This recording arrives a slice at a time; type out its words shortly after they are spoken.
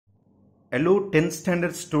Hello 10th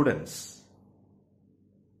standard students.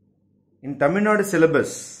 In TAMILNADU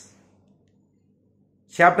syllabus,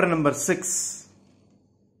 chapter number 6,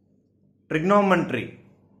 trigonometry,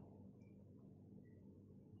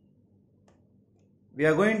 we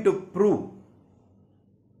are going to prove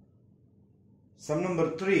sum number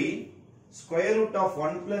 3, square root of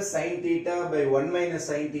 1 plus sin theta by 1 minus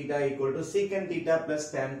sin theta equal to secant theta plus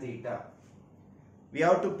tan theta. We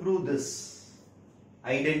have to prove this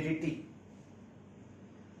identity.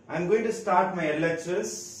 I am going to start my LHS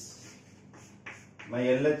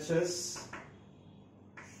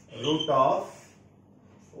root of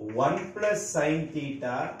 1 plus sin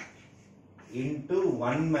theta into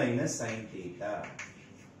 1 minus sin theta.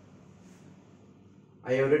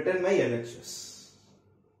 I have written my LHS.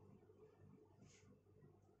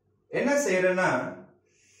 என்ன செய்யறேன்னா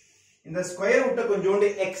இந்த square ரூட்டை கொஞ்சோண்டு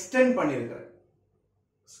extend பண்ணிருக்கிறேன்.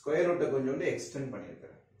 Square ரூட்டை கொஞ்சோண்டு extend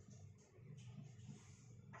பண்ணிருக்கிறேன்.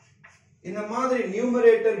 இந்த மாதிரி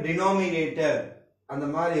numerator denominator அந்த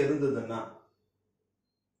மாதிரி இருந்ததுன்னா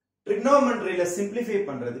ட்ரிகோனோமெட்ரியில சிம்பிளிஃபை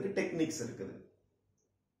பண்றதுக்கு டெக்னிக்ஸ் இருக்குது.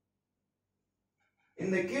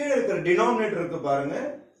 இந்த கீழே இருக்கிற டினாமினேட்டர் இருக்கு பாருங்க,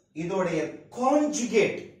 இதோடைய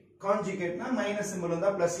கான்ஜுகேட்னா மைனஸ் சிம்பல்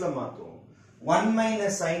இருந்தா பிளஸ்ல மாத்துவோம். 1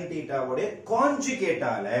 minus sin theta உடைய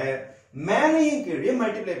கான்ஜுகேட்டால மேலையும் கீழே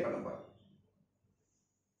மல்டிப்ளை பண்ண பாருங்க.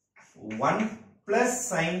 1 plus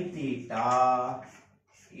sin theta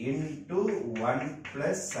into 1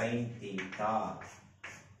 plus sin theta.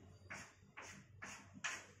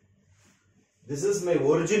 This is my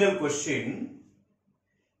original question.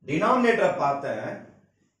 Denominator பார்த்தேன்.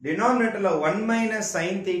 Denominatorல 1 minus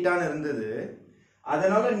sin theta இருந்தது.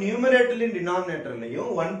 அதனால நியூமரேட்டர்லயும் டினாமினேட்டர்லயும்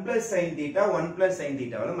 1 plus sin theta 1 plus sin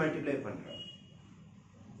theta வல மல்டிப்ளை பண்றேன்.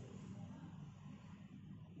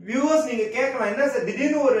 வியூவர்ஸ் நீங்க கேட்கலாம், என்ன சார்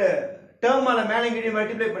திடீர்னு ஒரு டேர்மால மேலே கீழே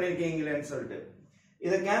மல்டிப்ளை பண்ணிருக்கீங்களேன்னு சொல்லிட்டு.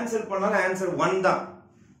 இதை கேன்சல் பண்ணாலும் ஆன்சர் 1 தான்.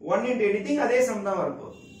 1 into anything அதே சம் தான்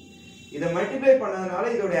வரப்போகுது. இதை மல்டிப்ளை பண்ணதுனால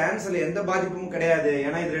இதோட ஆன்சர்ல எந்த பாதிப்பும் கிடையாது.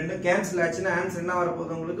 ஏன்னா இது ரெண்டும் கேன்சல் ஆச்சுன்னா ஆன்சர் என்ன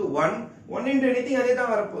வரப்போகுது உங்களுக்கு 1 into anything அதே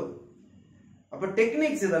தான் வரப்போகுது. அப்ப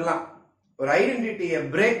டெக்னிக்ஸ் இதெல்லாம் ஒரு ஐடென்டிட்டியை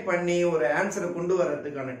பிரேக் பண்ணி ஒரு ஆன்சரை கொண்டு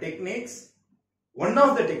வரதுக்கான techniques. One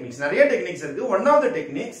of the techniques, நிறைய டெக்னிக்ஸ் இருக்கு. One of the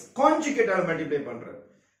techniques கான்ஜுகேட்டால multiply பண்றது.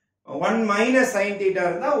 1 minus sin theta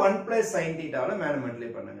இருந்தா 1 plus sin theta வல மேல மல்டிப்ளை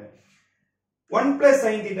பண்ணுங்க. 1 plus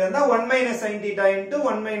sin theta இருந்தா 1 minus sin theta into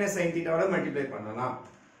 1 minus sin theta வல மல்டிப்ளை பண்ணலாம்.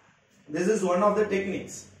 This is one of the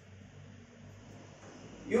techniques.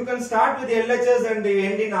 You can start with LHS and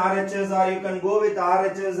end in RHS, or you can go with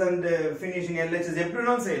RHS and finish in LHS.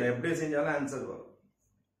 எப்படினாலும் செய்யலாம், எப்படி செஞ்சாலும் answer வரும்.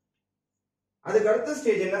 அதுக்கு அடுத்த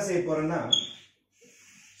stage என்ன செய்ய போறேன்னா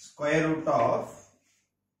ஸ்கொயர் ரூட் ஆஃப்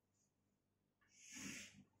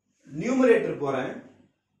நியூமரேட்டர் போறேன்.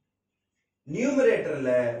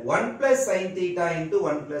 நியூமரேட்டர்ல 1 plus sin theta into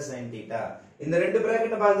 1 plus sin theta. இந்த ரெண்டு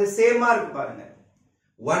பிராக்கெட் பாருங்க சேமா இருக்கு பாருங்க.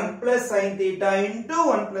 1 plus sin theta into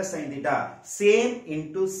 1 plus sin theta. Same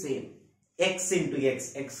into same. X into x,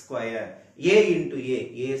 x square. A into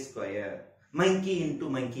a square. Monkey into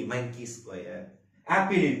monkey, monkey square.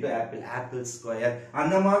 Apple into apple, apple square.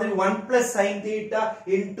 அந்த மாதிரி 1 plus sin theta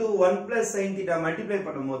into 1 plus sin theta multiply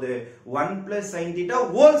பண்ணும்போது 1 plus sin theta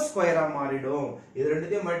whole square ஆ மாறிடும். இது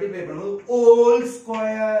ரெண்டுத்தையும் multiply பண்ணும்போது whole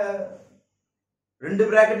square. ரெண்டு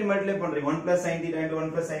bracket multiply பண்றீங்க. 1 plus sin theta into 1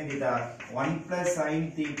 plus sin theta. 1 plus sin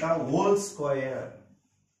theta whole square.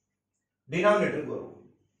 டினாமினேட்டருக்கு வரும்.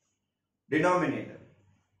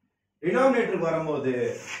 டினாமினேட்டருக்கு வரும்போது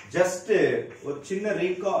ஜஸ்ட் ஒரு சின்ன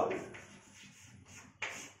ரீகால்.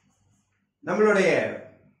 நம்மளுடைய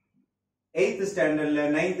 8th ஸ்டாண்டர்ட்ல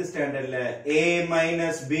 9th ஸ்டாண்டர்ட்ல a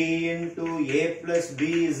minus b into a plus b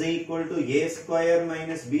is equal to a square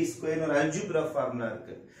minus b square ஒரு algebra formula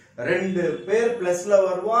இருக்கு. ரெண்டு பேர் பிளஸ்ல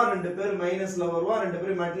வருவா, ரெண்டு பேர் மைனஸ்ல வருவா, ரெண்டு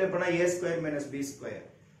பேர் மல்டிப்ளை பண்ணா a square minus b square.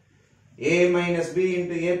 a minus b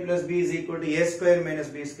into a plus b is equal to a square minus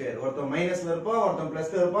b square. ஒருத்தன் மைனஸ்ல இருப்பான், ஒருத்தன்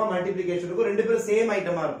பிளஸ்ல இருப்பான், மல்டிப்ளிகேஷன் இருக்கும், ரெண்டு பேரும் சேம்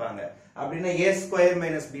ஐட்டமா இருப்பாங்க. அப்படின்னா a square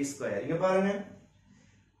minus b square. இங்க பாருங்க,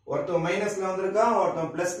 ஒருத்தன் மைனஸ்ல வந்திருக்கான்,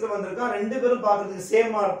 ஒருத்தன் பிளஸ்ல வந்திருக்கான், ரெண்டு பேரும் பார்க்கிறதுக்கு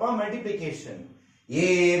சேமா இருப்பான், multiplication. a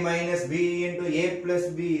minus b into a plus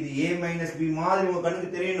b. இது a minus b மாதிரி உங்க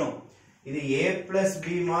கண்ணுக்கு தெரியணும். இது a plus b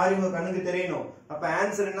மாதிரி உங்க கண்ணுக்கு தெரியணும். அப்ப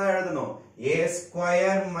ஆன்சர் என்ன எழுதணும்? a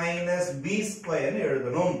square minus b square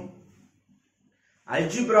எழுதணும்.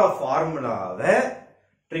 அல்ஜிப்ரா ஃபார்முலாவை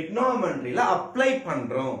ட்ரிகோனோமெட்ரியில அப்ளை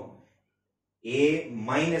பண்றோம். a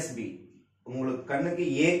minus b உங்களுக்கு கண்ணுக்கு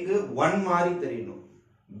a க்கு 1 மாதிரி தெரியணும்,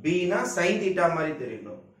 b னா sin theta மாதிரி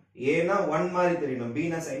தெரியணும், a னா 1 மாதிரி தெரியணும், b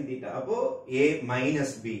னா sin theta. அப்போ a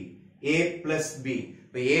minus b, a plus b.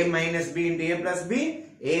 இப்போ a minus b into a plus b,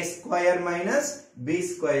 a square minus b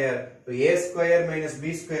square. So a square minus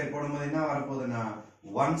b square போடும்போது என்ன வரப்போகுதுன்னா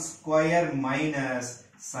 1 square minus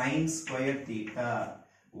sin square theta.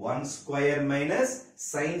 1 square minus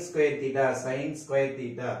sin square theta, sin square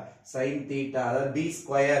theta, sin theta, அதாவது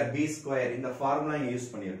b square இந்த formula இங்க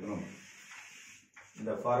use பண்ணியிருக்கோம்.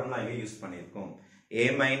 இந்த formula இங்க use பண்ணியிருக்கோம். a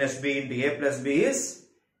minus b into a plus b is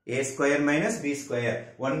a square minus b square.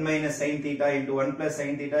 1 minus sin theta into 1 plus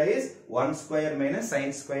sin theta is 1 square minus sin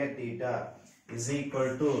square theta is equal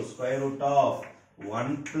to square root of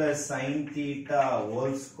 1 plus sin theta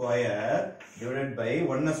whole square divided by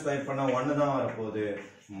 1 square பண்ணா 1 தான் வரப்போகுது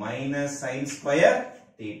minus sin square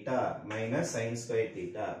theta, minus sin square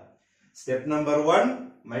theta. Step number 1,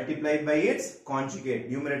 multiplied by its conjugate.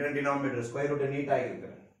 Numerator and denominator square root neat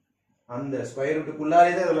ஆகிருக்கு. அந்த square root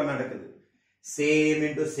குள்ளாரே தான் இதெல்லாம் நடக்குது. Same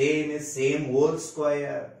into same is same whole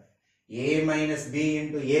square. A minus b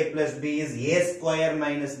into a plus b is a square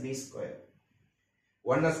minus b square.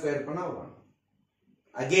 1 square பண்ணா 1.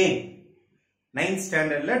 Again, 9th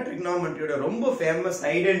standard ல trigonometry ஓட ரொம்ப famous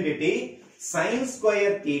identity sin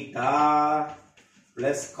square theta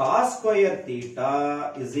plus cos square theta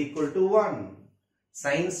is equal to 1.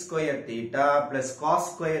 Sin square theta plus cos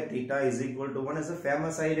square theta is equal to 1 is a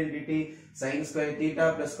famous identity. Sin square theta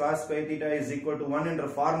plus cos square theta is equal to 1 என்ற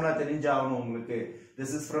formula தெரிஞ்சாகணும் உங்களுக்கு.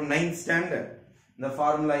 This is from 9th standard. இந்த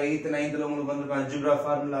formula 8th 9th ல உங்களுக்கு வந்திருக்கும் algebra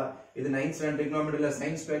formula. இது 9th standard trigonometry ல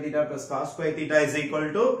sin square theta plus cos square theta is equal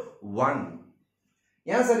to 1.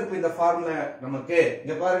 ஏன் sir இப்போ இந்த formula நமக்கு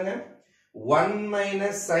இங்க பாருங்க 1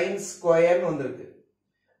 minus sin square வந்திருக்கு.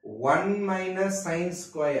 1 minus sin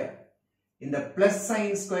square. இந்த plus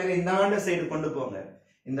sin square இந்தாண்ட சைடு கொண்டு போங்க.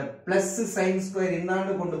 இந்த plus sin square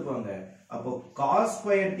இந்தாண்ட கொண்டு போங்க. அப்போ cos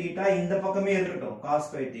square theta இந்த பக்கமே இருக்கட்டும். cos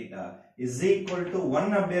square theta is equal to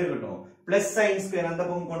 1 அப்படியே இருக்கட்டும். plus sin square அந்த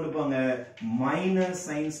பக்கம் கொண்டு போங்க. minus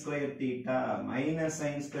sin square theta, minus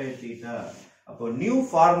sin square theta. அப்போ new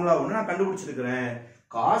formula ஒன்னு நான் கண்டுபிடிச்சிருக்கிறேன்.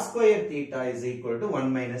 cos square theta is equal to 1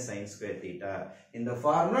 minus sin square theta. இந்த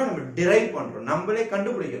formula நம்ம derive பண்றோம். நம்மளே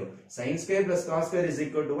கண்டுபிடிக்கிறோம். sin square plus cos square is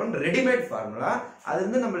equal to 1 ready-made formula. அது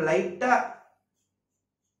வந்து நம்ம லைட்டா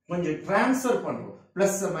கொஞ்சம் transfer பண்றோம்.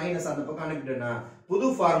 plus minus அந்த பக்கம் அனுப்பிட்டேனா புது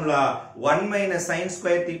formula 1 minus sin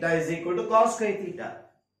square theta is equal to cos square theta.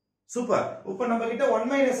 Super. இப்போ நம்ம கிட்ட 1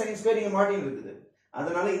 minus sin square இங்க மாட்டிட்டு இருக்குது.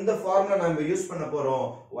 அதனால இந்த ஃபார்முலா நாம யூஸ் பண்ண போறோம்.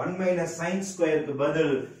 1 minus sin square க்கு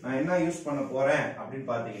பதில் நான் என்ன யூஸ் பண்ண போறேன் அப்படினு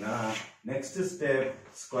பாத்தீங்கன்னா next step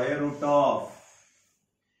square root of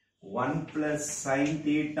 1 plus sin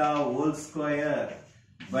theta whole square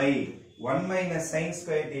by 1 minus sin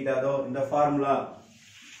square theta தோ இந்த ஃபார்முலா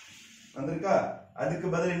வந்திருக்கா. அதுக்கு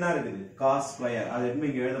பதில் என்ன இருக்குது cos square. அது எப்படி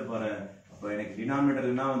இங்க எழுத போறேன். அப்ப எனக்கு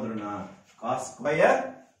டினாமினேட்டர் என்ன வந்துரும்னா cos square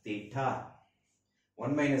theta.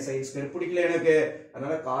 1 minus sin square பிடிக்கல எனக்கு,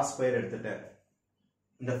 அதனால cos square எடுத்துட்டேன்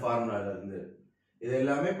இந்த ஃபார்முலால இருந்து. இது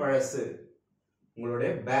எல்லாமே பழசு,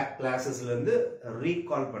 உங்களுடைய பேக் கிளாसेसல இருந்து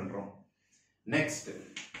ரீகால் பண்றோம். Next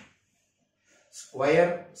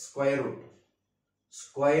square square root.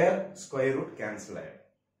 Square square root cancel ஆயிடும்.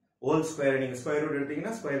 ஹோல் ஸ்கொயர் நீங்க ஸ்கொயர் ரூட்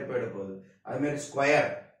எடுத்தீங்கன்னா ஸ்கொயர் போயிட போகுது. அதே மாதிரி square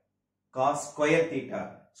cos square theta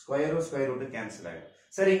ஸ்கொயரும் square root cancel ஆயிடும்.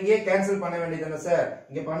 சார் இங்கேயே கேன்சல் பண்ண வேண்டியதுதானே சார்?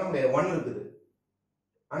 இங்க பண்ண முடியாது, 1 இருக்குது.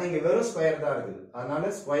 ஆனா இங்க வெறும் ஸ்கொயர் தான் இருக்குது.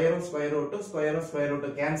 அதனால ஸ்கொயரும் ஸ்கொயர்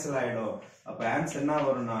ரூட்டும் கேன்சல் ஆயிடும். அப்ப ஆன்சர் என்ன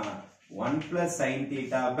வரும்னா 1 plus sin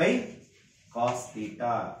theta by cos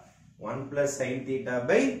theta. 1 plus sin theta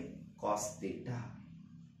by cos theta.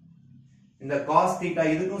 இந்த cos theta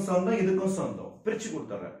இதுக்கும் சொந்தம் பிரிச்சு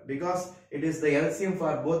கொடுத்துறேன். because it is the LCM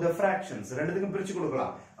for both the fractions. ரெண்டுத்துக்கும் பிரிச்சு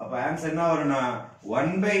கொடுக்கலாம். அப்ப ஆன்சர் என்ன வரும்னா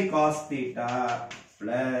 1 by cos theta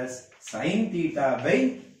plus sin theta by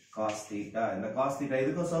cos theta. இந்த cos theta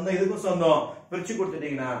இதுக்கும் சொந்தம் பிரிச்சு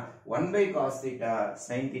கொடுத்துட்டீங்கன்னா 1 by cos theta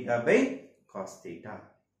sin theta by cos theta.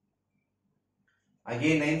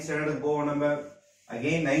 again 9th standard போவோம் நம்ம.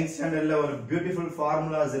 again 9th standardல ஒரு beautiful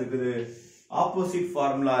formulas இருக்குது. opposite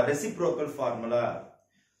formula, reciprocal formula.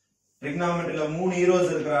 trigonometryல 3 heroes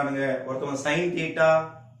இருக்கறானுங்க. ஒருத்தவங்க sin theta,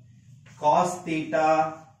 cos theta,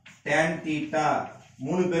 tan theta.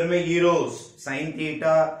 மூணு பேருமே heroes. sin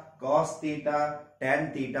theta, cos theta, tan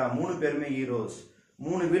theta மூணு பேருமே heroes.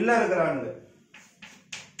 மூணு வில்லன் இருக்கறானுங்க.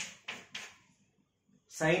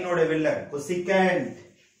 sin ஓட வில்லன் cosecant,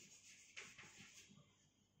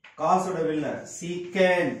 cos ஓட வில்லன்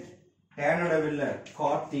secant, tan ஓட villain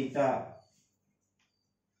cot theta.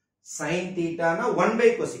 sin theta னா 1 by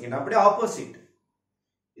cosecant, அப்படியே ஆப்போசிட்.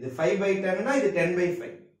 இது 5 by 10 னா இது 10 by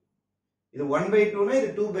 5. இது 1 by 2 னா இது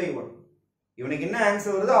 2 by 1. இவனுக்கு என்ன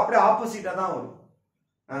ஆன்சர் வருதோ அப்படியே ஆப்போசிட்டா தான் வரும்.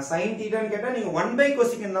 sin theta ன்னு கேட்டா நீங்க 1 by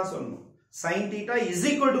cosecant தான் சொல்லணும். sin theta is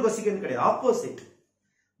equal to cosecant கிடையாது, ஆப்போசிட்.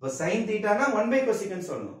 இப்போ sin thetaனா 1 by cosecant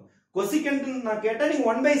சொல்லணும். cosecant நான் கேட்டா நீங்க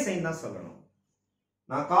 1 by sin தான் சொல்லணும்.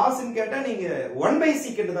 நான் cos ன்னு கேட்டா நீங்க 1 by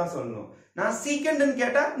secant தான் சொல்லணும். நான் secant ன்னு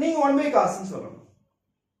கேட்டா நீங்க 1 by cos ன்னு சொல்லணும்.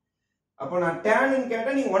 அப்ப நான் tan ன்னு கேட்டா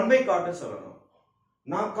நீங்க 1 by cot ன்னு சொல்லணும்.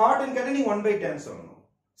 நான் cot ன்னு கேட்டா நீங்க 1 by tan சொல்லணும்.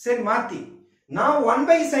 சரி மாத்தி. நான் 1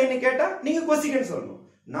 by sin ன்னு கேட்டா நீங்க cosecant சொல்லணும்.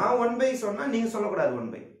 நான் 1 by சொன்னா நீங்க சொல்லக்கூடாது 1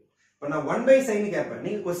 by. இப்ப நான் 1 by sin ன்னு கேட்பேன்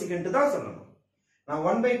நீங்க cosecant தான் சொல்லணும். நான்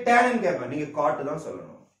 1 by tan ன்னு கேட்பேன் நீங்க cot தான்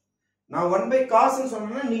சொல்லணும். நான் 1 by cos ன்னு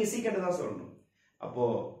சொன்னா நீங்க secant தான் சொல்லணும். அப்போ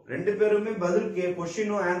ரெண்டு பேருமே பதில்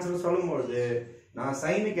क्वेश्चनனும் ஆன்சர் சொல்லும்போது நான்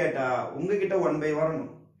sin கேட்டா உங்ககிட்ட 1 by வரணும்.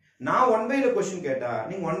 நான் 1 by ல क्वेश्चन கேட்டா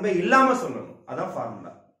நீங்க 1 by இல்லாம சொல்லணும். அதான்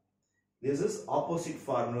formula. This is opposite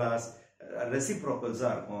formulas, reciprocals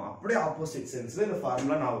இருக்கும். அப்படியே opposite senseல இந்த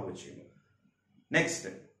ஃபார்முலா ஞாபகம் வச்சுக்கணும். Next,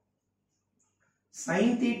 sin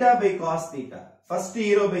theta by cos theta. First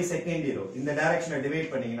hero by second hero. இந்த டைரக்ஷனை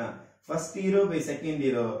டிவைட் பண்ணீங்கன்னா first hero by second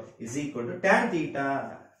hero is equal to tan theta.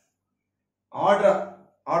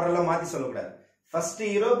 ஆர்டர்ல மாத்தி சொல்லக்கூடாது. First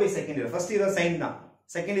hero by second hero. First hero sin தான்.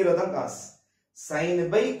 Second hero தான் cos. Sin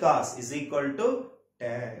by cos is equal to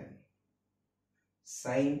tan.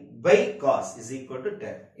 Sin by cos is equal to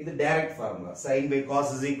tan. இது direct formula. Sin by cos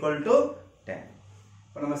is equal to tan.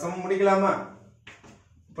 இப்போ நம்ம some முடிக்கலாமா?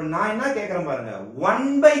 இப்போ நான் என்ன கேக்குறேன் பாருங்க. 1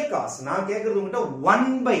 by cos. நான் கேக்குறது உங்ககிட்ட 1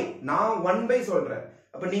 by. நான் 1 by சொல்றேன்.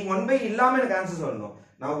 அப்ப நீங்க 1 by இல்லாம எனக்கு ஆன்சர் சொல்லணும்.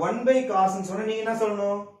 நான் 1 by cos ன்னு சொன்னா நீங்க என்ன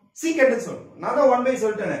சொல்லணும்? secant ன்னு சொல்லணும். நான் தான் 1 by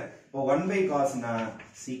சொல்லிட்டேன். இப்போ 1 by cos னா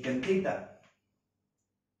secant theta.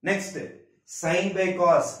 Next, sin by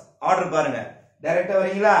cos. Order பாருங்க. டைரக்டா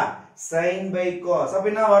வரீங்களா? sin by cos. அப்ப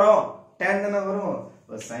என்ன வரும்? tan தான வரும்.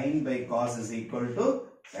 இப்போ sin by cos is equal to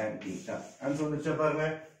tan theta. Answer வந்துச்சு பாருங்க.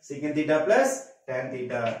 secant theta plus tan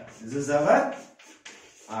theta. This is our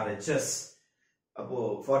RHS. அப்போ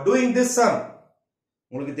for doing this sum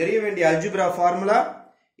உங்களுக்கு தெரிய வேண்டிய algebra formula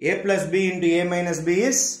a plus b into a minus b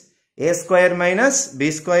is a square minus b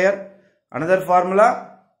square. Another formula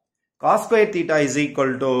cos square theta is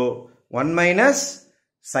equal to 1 minus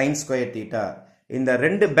sin square theta. இந்த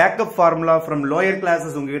ரெண்டு backup formula from lower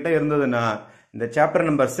classes உங்ககிட்ட இருந்ததுன்னா இந்த chapter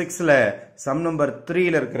number 6ல sum number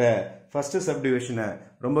 3ல இருக்கிற first சப்டிவிஷனை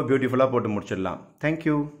ரொம்ப பியூட்டிஃபுல்லா போட்டு முடிச்சிடலாம். Thank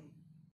you.